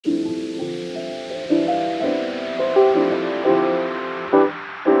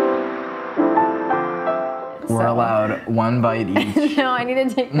allowed one bite each. No, I need to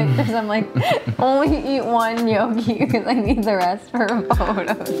take pictures. I'm like, only eat one gnocchi because I need the rest for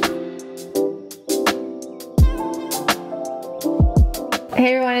photos.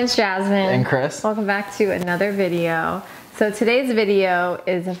 Hey everyone, it's Jasmine. And Chris. Welcome back to another video. So today's video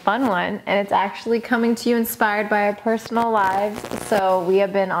is a fun one, and it's actually coming to you inspired by our personal lives. So we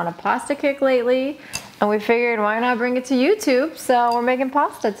have been on a pasta kick lately, and we figured why not bring it to YouTube, so we're making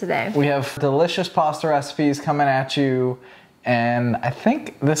pasta today. We have delicious pasta recipes coming at you, and I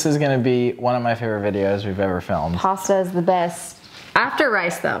think this is gonna be one of my favorite videos we've ever filmed. Pasta is the best. After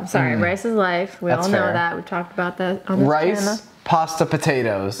rice though, sorry, rice is life. We all know that, we've talked about that on this channel. Rice, pasta,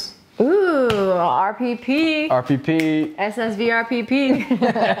 potatoes. Ooh, RPP. RPP. SSVRPP.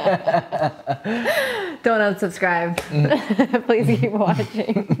 Don't unsubscribe. Please keep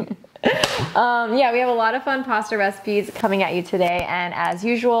watching. Yeah, we have a lot of fun pasta recipes coming at you today, and as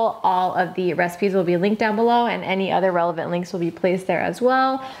usual, all of the recipes will be linked down below, and any other relevant links will be placed there as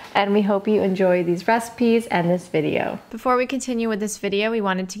well. And we hope you enjoy these recipes and this video. Before we continue with this video, we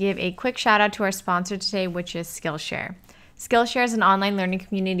wanted to give a quick shout out to our sponsor today, which is Skillshare. Skillshare is an online learning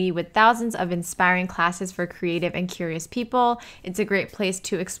community with thousands of inspiring classes for creative and curious people. It's a great place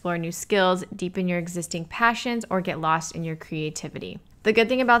to explore new skills, deepen your existing passions, or get lost in your creativity. The good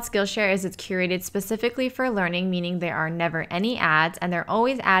thing about Skillshare is it's curated specifically for learning, meaning there are never any ads, and they're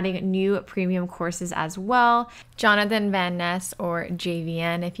always adding new premium courses as well. Jonathan Van Ness, or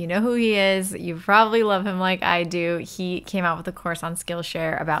JVN, if you know who he is, you probably love him like I do. He came out with a course on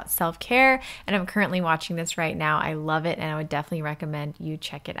Skillshare about self-care, and I'm currently watching this right now. I love it, and I would definitely recommend you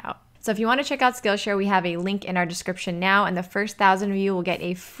check it out. So if you want to check out Skillshare, we have a link in our description now, and the first 1,000 of you will get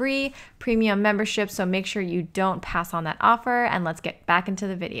a free premium membership, so make sure you don't pass on that offer, and let's get back into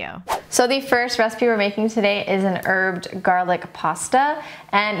the video. So the first recipe we're making today is an herbed garlic pasta,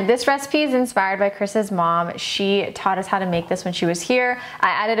 and this recipe is inspired by Chris's mom. She taught us how to make this when she was here. I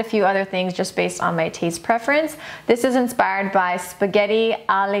added a few other things just based on my taste preference. This is inspired by spaghetti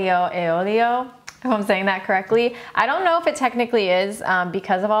aglio e olio. If I'm saying that correctly. I don't know if it technically is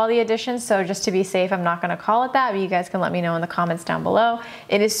because of all the additions, so just to be safe, I'm not gonna call it that, but you guys can let me know in the comments down below.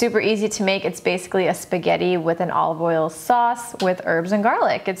 It is super easy to make. It's basically a spaghetti with an olive oil sauce with herbs and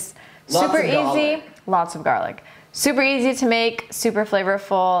garlic. It's super easy, lots of garlic. Super easy to make, super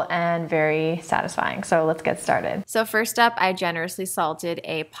flavorful, and very satisfying. So let's get started. So first up, I generously salted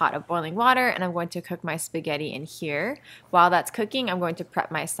a pot of boiling water, and I'm going to cook my spaghetti in here. While that's cooking, I'm going to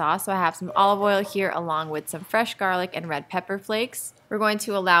prep my sauce. So I have some olive oil here along with some fresh garlic and red pepper flakes. We're going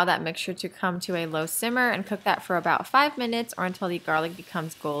to allow that mixture to come to a low simmer and cook that for about 5 minutes or until the garlic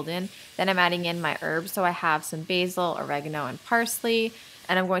becomes golden. Then I'm adding in my herbs. So I have some basil, oregano, and parsley.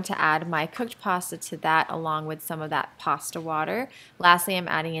 And I'm going to add my cooked pasta to that along with some of that pasta water. Lastly, I'm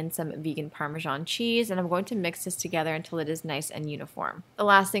adding in some vegan Parmesan cheese, and I'm going to mix this together until it is nice and uniform. The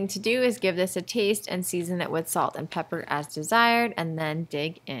last thing to do is give this a taste and season it with salt and pepper as desired, and then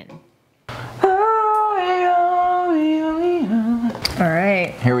dig in. All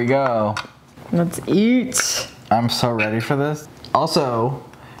right. Here we go. Let's eat. I'm so ready for this. Also,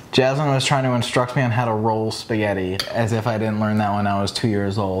 Jasmine was trying to instruct me on how to roll spaghetti, as if I didn't learn that when I was 2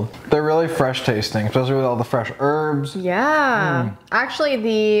 years old. They're really fresh tasting, especially with all the fresh herbs. Yeah. Actually,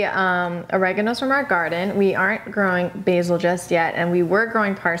 the oregano's from our garden. We aren't growing basil just yet, and we were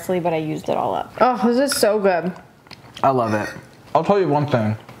growing parsley, but I used it all up. Oh, this is so good. I love it. I'll tell you one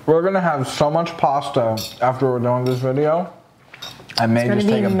thing. We're gonna have so much pasta after we're done with this video. I may just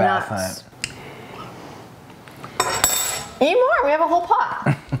take a bath in it. Eat more, we have a whole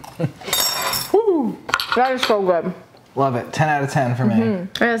pot. Woo, that is so good. Love it, 10 out of 10 for me. All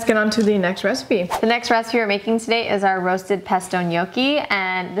right, let's get on to the next recipe. The next recipe we're making today is our roasted pesto gnocchi,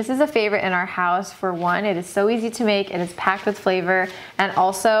 and this is a favorite in our house. For one, it is so easy to make, it is packed with flavor, and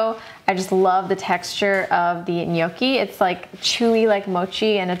also I just love the texture of the gnocchi. It's like chewy like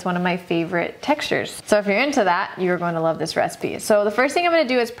mochi, and it's one of my favorite textures. So if you're into that, you're going to love this recipe. So the first thing I'm gonna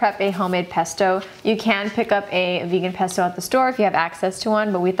do is prep a homemade pesto. You can pick up a vegan pesto at the store if you have access to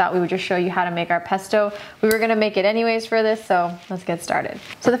one, but we thought we would just show you how to make our pesto. We were gonna make it anyways for this, so let's get started.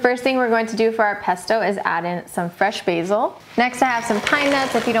 So the first thing we're going to do for our pesto is add in some fresh basil. Next I have some pine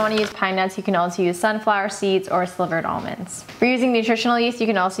nuts. If you don't want to use pine nuts, you can also use sunflower seeds or slivered almonds. If you're using nutritional yeast, you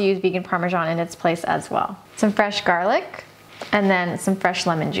can also use vegan Parmesan in its place as well. Some fresh garlic, and then some fresh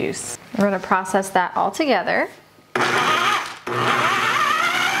lemon juice. We're going to process that all together.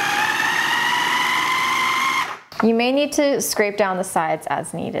 You may need to scrape down the sides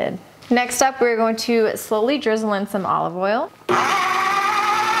as needed. Next up, we're going to slowly drizzle in some olive oil.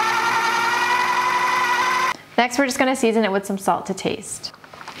 Next, we're just going to season it with some salt to taste.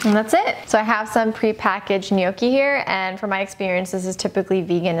 And that's it. So I have some pre-packaged gnocchi here, and from my experience, this is typically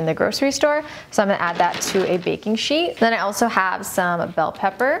vegan in the grocery store. So I'm gonna add that to a baking sheet. Then I also have some bell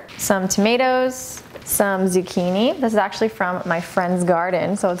pepper, some tomatoes, some zucchini. This is actually from my friend's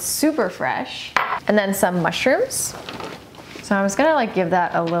garden, so it's super fresh. And then some mushrooms. So I'm just gonna like give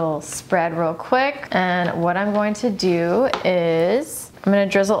that a little spread real quick. And what I'm going to do is I'm gonna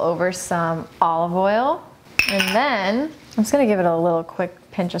drizzle over some olive oil, and then I'm just gonna give it a little quick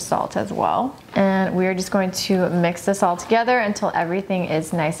pinch of salt as well. And we're just going to mix this all together until everything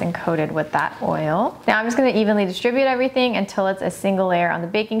is nice and coated with that oil. Now I'm just gonna evenly distribute everything until it's a single layer on the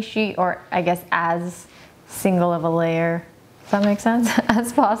baking sheet, or I guess as single of a layer. Does that make sense?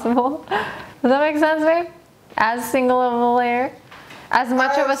 As possible. Does that make sense, babe? As single of a layer. As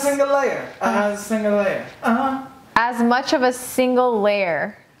much of a single layer. As single layer. As much of a single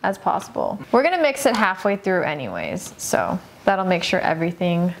layer as possible. We're gonna mix it halfway through anyways, so that'll make sure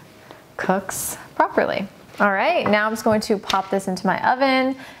everything cooks properly. All right, now I'm just going to pop this into my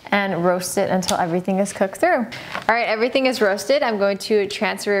oven and roast it until everything is cooked through. All right, everything is roasted. I'm going to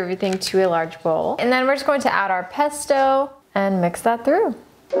transfer everything to a large bowl. And then we're just going to add our pesto and mix that through.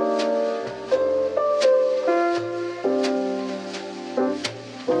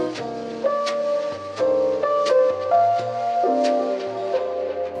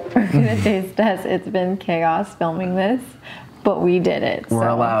 We're gonna taste test. It's been chaos filming this, but we did it. We're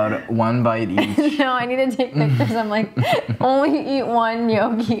allowed one bite each. No, I need to take pictures. I'm like, only eat one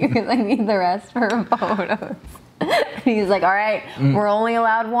gnocchi because I need the rest for photos. He's like, all right, we're only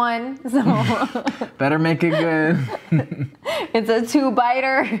allowed one, so. Better make it good. It's a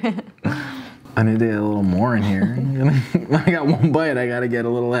 2-biter. I need to get a little more in here. When I got one bite, I gotta get a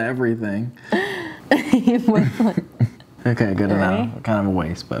little of everything. Okay, good enough. Kind of a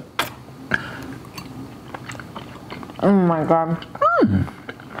waste, but. Oh my god.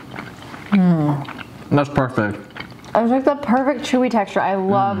 That's perfect. It's like the perfect chewy texture. I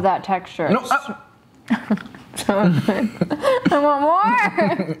love that texture. No. So good. I want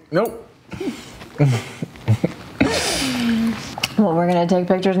more. Nope. Well, we're gonna take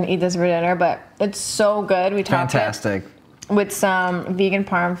pictures and eat this for dinner, but it's so good. We topped Fantastic. it with some vegan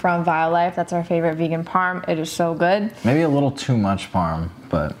parm from Violife. That's our favorite vegan parm. It is so good. Maybe a little too much parm,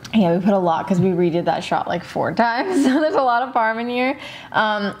 but. Yeah, we put a lot because we redid that shot like 4 times. So there's a lot of parm in here.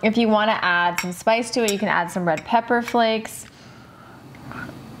 If you want to add some spice to it, you can add some red pepper flakes.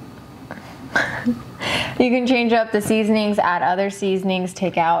 You can change up the seasonings, add other seasonings,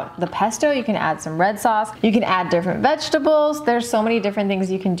 take out the pesto. You can add some red sauce. You can add different vegetables. There's so many different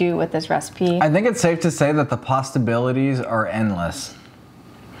things you can do with this recipe. I think it's safe to say that the possibilities are endless.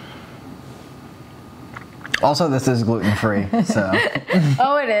 Also, this is gluten-free, so.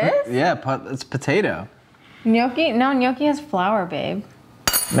 Oh, it is? Yeah, it's potato. Gnocchi? No, gnocchi has flour, babe.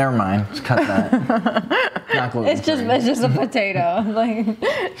 Never mind, just cut that. Not gluten-free. It's just a potato. Like,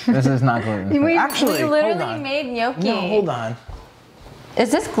 this is not gluten-free. Actually, we literally hold on. made gnocchi. No, hold on. Is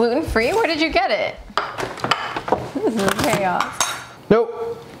this gluten-free? Where did you get it? This is chaos.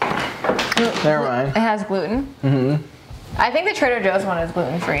 Nope. Never mind. It has gluten? Mm-hmm. I think the Trader Joe's one is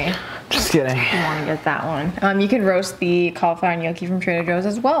gluten-free. Just kidding. You want to get that one. You can roast the cauliflower gnocchi from Trader Joe's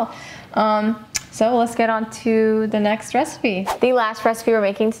as well. So let's get on to the next recipe. The last recipe we're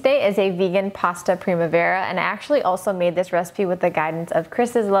making today is a vegan pasta primavera, and I actually also made this recipe with the guidance of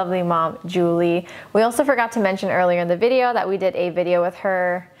Chris's lovely mom, Julie. We also forgot to mention earlier in the video that we did a video with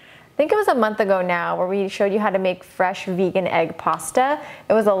her, I think it was a month ago now, where we showed you how to make fresh vegan egg pasta.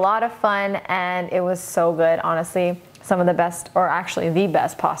 It was a lot of fun and it was so good, honestly. Some of the best, or actually the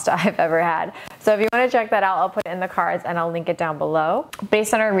best pasta I've ever had. So if you want to check that out, I'll put it in the cards and I'll link it down below.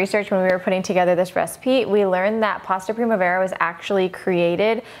 Based on our research when we were putting together this recipe, we learned that pasta primavera was actually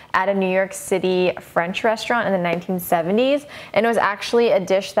created at a New York City French restaurant in the 1970s. And it was actually a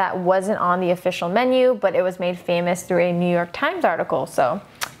dish that wasn't on the official menu, but it was made famous through a New York Times article. So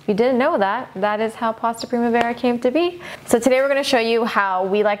if you didn't know that, that is how pasta primavera came to be. So today we're going to show you how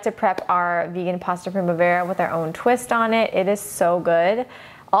we like to prep our vegan pasta primavera with our own twist on it. It is so good.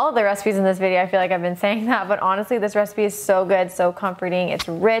 All of the recipes in this video, I feel like I've been saying that, but honestly this recipe is so good, so comforting. It's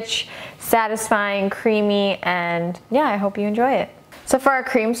rich, satisfying, creamy, and yeah, I hope you enjoy it. So for our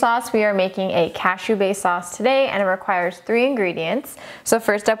cream sauce, we are making a cashew-based sauce today, and it requires 3 ingredients. So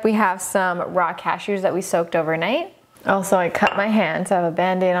first up, we have some raw cashews that we soaked overnight. Also, I cut my hand, so I have a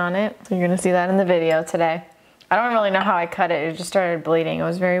Band-Aid on it. So you're gonna see that in the video today. I don't really know how I cut it. It just started bleeding. It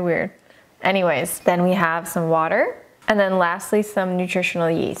was very weird. Anyways, then we have some water. And then lastly, some nutritional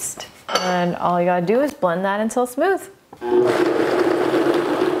yeast. And all you gotta do is blend that until smooth.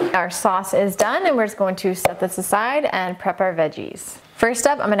 Our sauce is done, and we're just going to set this aside and prep our veggies. First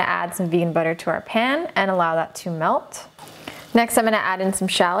up, I'm gonna add some vegan butter to our pan and allow that to melt. Next, I'm gonna add in some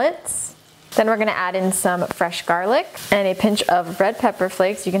shallots. Then we're gonna add in some fresh garlic and a pinch of red pepper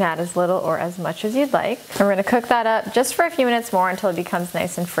flakes. You can add as little or as much as you'd like. And we're gonna cook that up just for a few minutes more until it becomes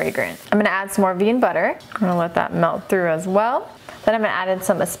nice and fragrant. I'm gonna add some more vegan butter. I'm gonna let that melt through as well. Then I'm gonna add in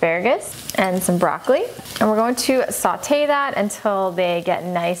some asparagus and some broccoli. And we're going to saute that until they get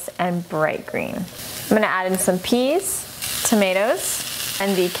nice and bright green. I'm gonna add in some peas, tomatoes,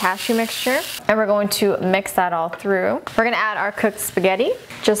 and the cashew mixture, and we're going to mix that all through. We're gonna add our cooked spaghetti.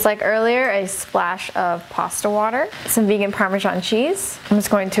 Just like earlier, a splash of pasta water, some vegan Parmesan cheese. I'm just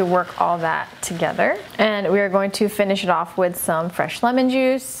going to work all that together. And we are going to finish it off with some fresh lemon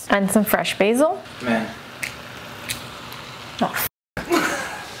juice and some fresh basil. Man. Oh.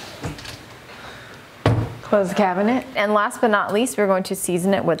 Close the cabinet. And last but not least, we're going to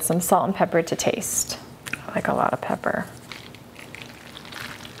season it with some salt and pepper to taste. I like a lot of pepper.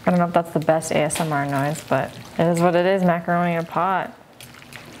 I don't know if that's the best ASMR noise, but it is what it is, macaroni in a pot.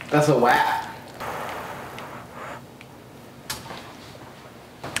 That's a wrap.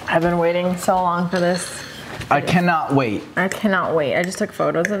 I've been waiting so long for this. I cannot wait. I cannot wait. I just took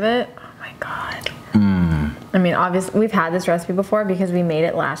photos of it. Oh my God. I mean, obviously, we've had this recipe before because we made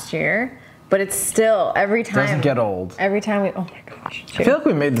it last year, but it's still, every time. Doesn't get old. Every time we, oh my gosh. I feel like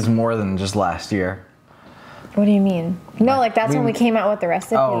we made this more than just last year. What do you mean? No, like that's when we came out with the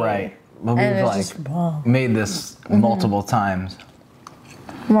recipe. Oh, right. Well, we've like made this multiple times.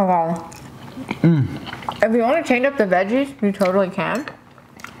 Oh my God. If you want to change up the veggies, you totally can.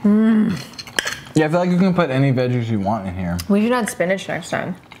 Yeah, I feel like you can put any veggies you want in here. We should add spinach next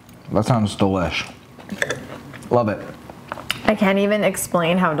time. That sounds delish. Love it. I can't even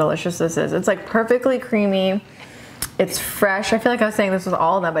explain how delicious this is. It's like perfectly creamy. It's fresh. I feel like I was saying this with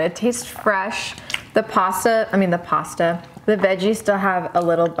all of them, but it tastes fresh. The veggies still have a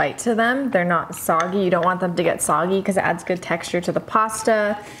little bite to them. They're not soggy. You don't want them to get soggy because it adds good texture to the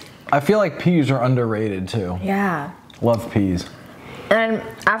pasta. I feel like peas are underrated too. Yeah. Love peas. And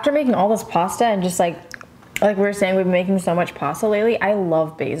after making all this pasta and just like we were saying, we've been making so much pasta lately, I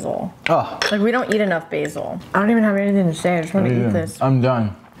love basil. Oh. Like we don't eat enough basil. I don't even have anything to say. I just want to eat this. I'm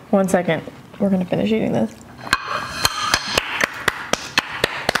done. 1 second. We're going to finish eating this.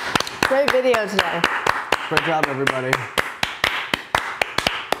 Great video today. Great job, everybody.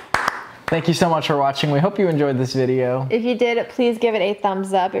 Thank you so much for watching. We hope you enjoyed this video. If you did, please give it a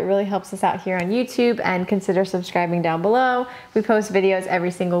thumbs up. It really helps us out here on YouTube, and consider subscribing down below. We post videos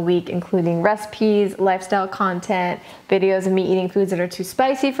every single week, including recipes, lifestyle content, videos of me eating foods that are too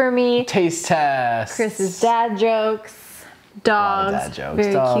spicy for me, taste tests, Chris's dad jokes, dogs, dad jokes,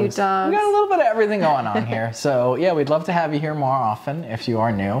 very cute dogs. We got a little bit of everything going on here. So yeah, we'd love to have you here more often if you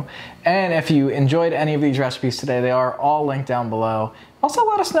are new. And if you enjoyed any of these recipes today, they are all linked down below. Also,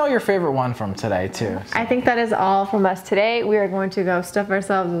 let us know your favorite one from today too. So. I think that is all from us today. We are going to go stuff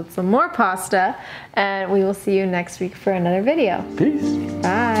ourselves with some more pasta, and we will see you next week for another video. Peace.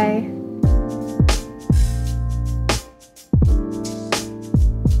 Bye.